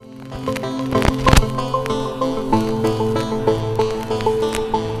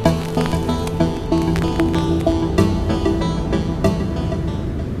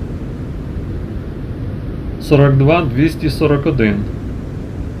42-241.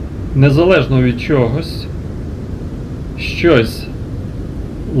 Незалежно від чогось, щось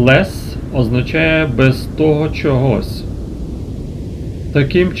less означає без того чогось.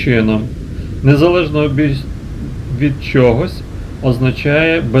 Таким чином, незалежно від чогось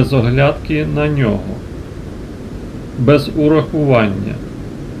означає без оглядки на нього, без урахування.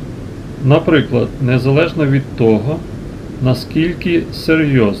 Наприклад, незалежно від того, наскільки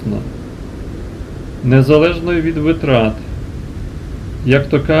серйозно, незалежно від витрат. Як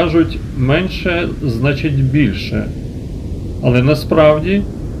то кажуть, менше значить більше, але насправді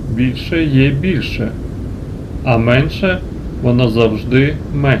більше є більше, а менше воно завжди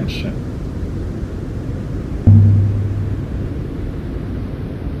менше.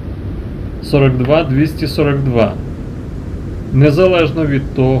 – 242. Незалежно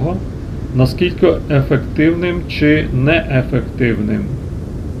від того, наскільки ефективним чи неефективним.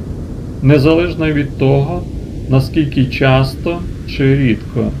 Незалежно від того, наскільки часто чи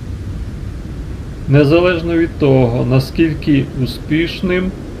рідко. Незалежно від того, наскільки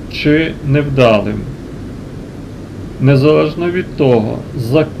успішним чи невдалим. Незалежно від того,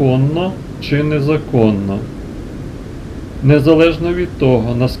 законно чи незаконно. Незалежно від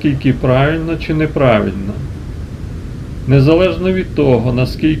того, наскільки правильно чи неправильно. Незалежно від того,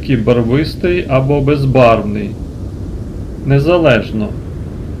 наскільки барвистий або безбарвний. Незалежно. –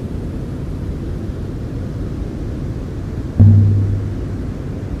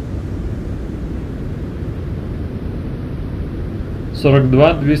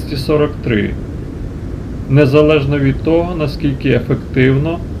 243. Незалежно від того, наскільки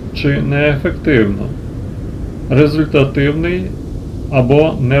ефективно чи неефективно. Результативний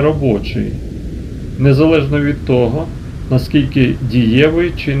або неробочий. Незалежно від того, наскільки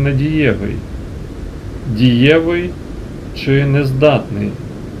дієвий чи недієвий. Дієвий чи нездатний.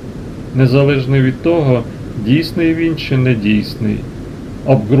 Незалежно від того, дійсний він чи недійсний.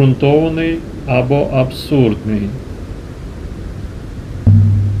 Обґрунтований або абсурдний. –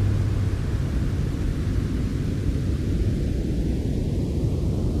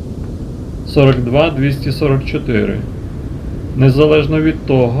 244. Незалежно від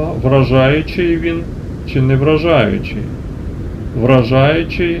того, вражаючий він чи не вражаючий.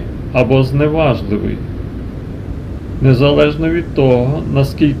 Вражаючий або зневажливий. Незалежно від того,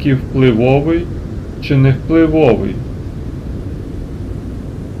 наскільки впливовий чи не впливовий.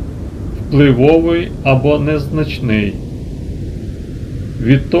 Впливовий або незначний.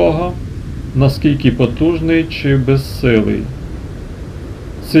 Від того, наскільки потужний чи безсилий.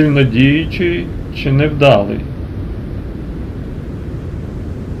 Сильнодіючий чи невдалий. –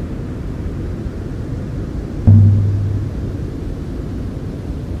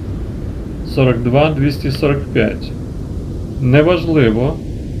 245. Неважливо,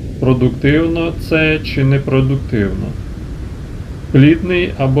 продуктивно це чи непродуктивно. Плідний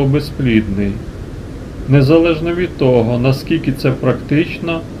або безплідний. Незалежно від того, наскільки це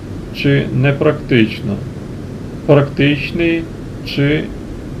практично чи непрактично. Практичний чи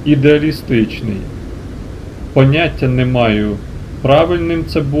ідеалістичний. Поняття не маю, правильним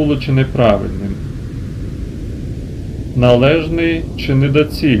це було чи неправильним. Належний чи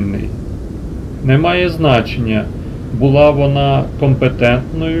недоцільний. Не має значення, була вона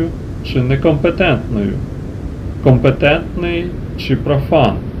компетентною чи некомпетентною. Компетентний чи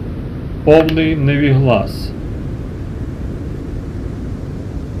профан. Повний невіглас.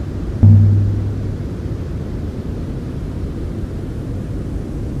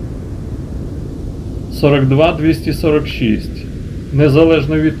 – 246.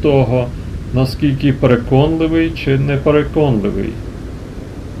 Незалежно від того, наскільки переконливий чи непереконливий.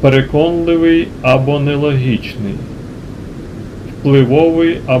 Переконливий або нелогічний.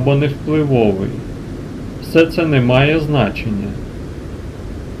 Впливовий або невпливовий. Все це не має значення.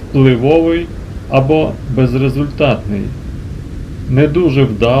 Впливовий або безрезультатний. Не дуже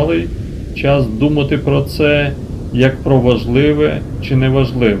вдалий, час думати про це як про важливе чи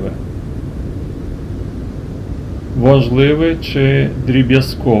неважливе. Важливе чи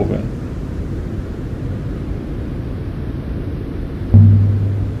дріб'язкове.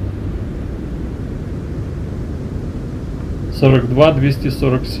 –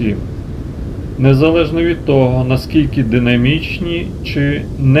 247. Незалежно від того, наскільки динамічні чи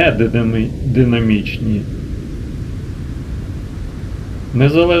нединамічні.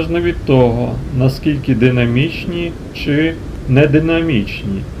 Незалежно від того, наскільки динамічні чи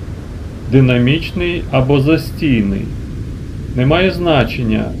нединамічні. Динамічний або застійний. Не має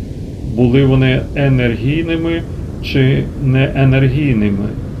значення, були вони енергійними чи неенергійними,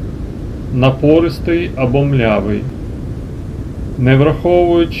 напористий або млявий, не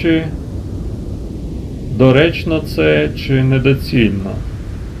враховуючи, доречно це чи недоцільно,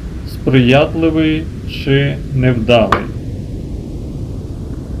 сприятливий чи невдалий.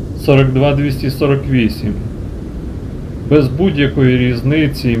 42-248. Без будь-якої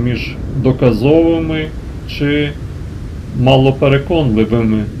різниці між доказовими чи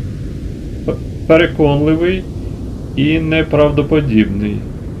малопереконливими. Переконливий і неправдоподібний.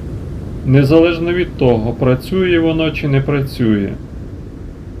 Незалежно від того, працює воно чи не працює.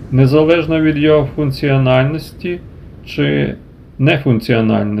 Незалежно від його функціональності чи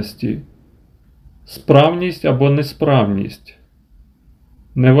нефункціональності. Справність або несправність.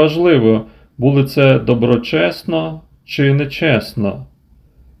 Неважливо, було це доброчесно чи нечесно,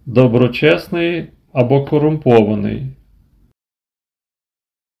 доброчесний або корумпований.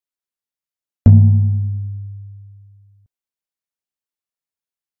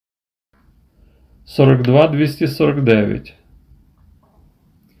 Сорок 249.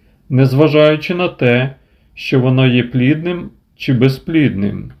 Незважаючи на те, що воно є плідним чи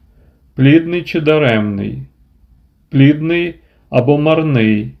безплідним, плідний чи даремний, плідний або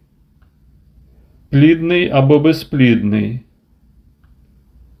марний, плідний або безплідний.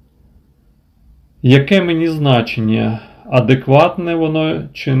 Яке мені значення, адекватне воно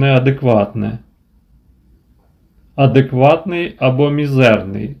чи неадекватне? Адекватний або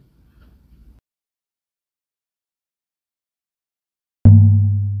мізерний?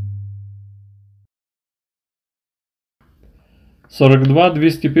 Сорок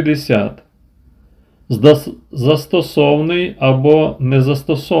 250. Застосовний або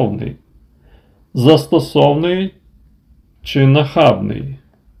незастосовний. Застосовний чи нахабний.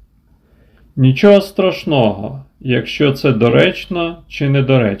 Нічого страшного, якщо це доречно чи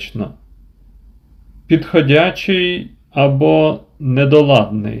недоречно. Підходячий або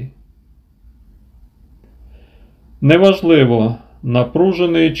недоладний. Неважливо,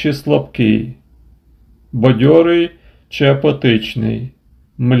 напружений чи слабкий, бадьорий чи апатичний,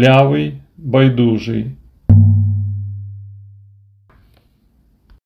 млявий, байдужий.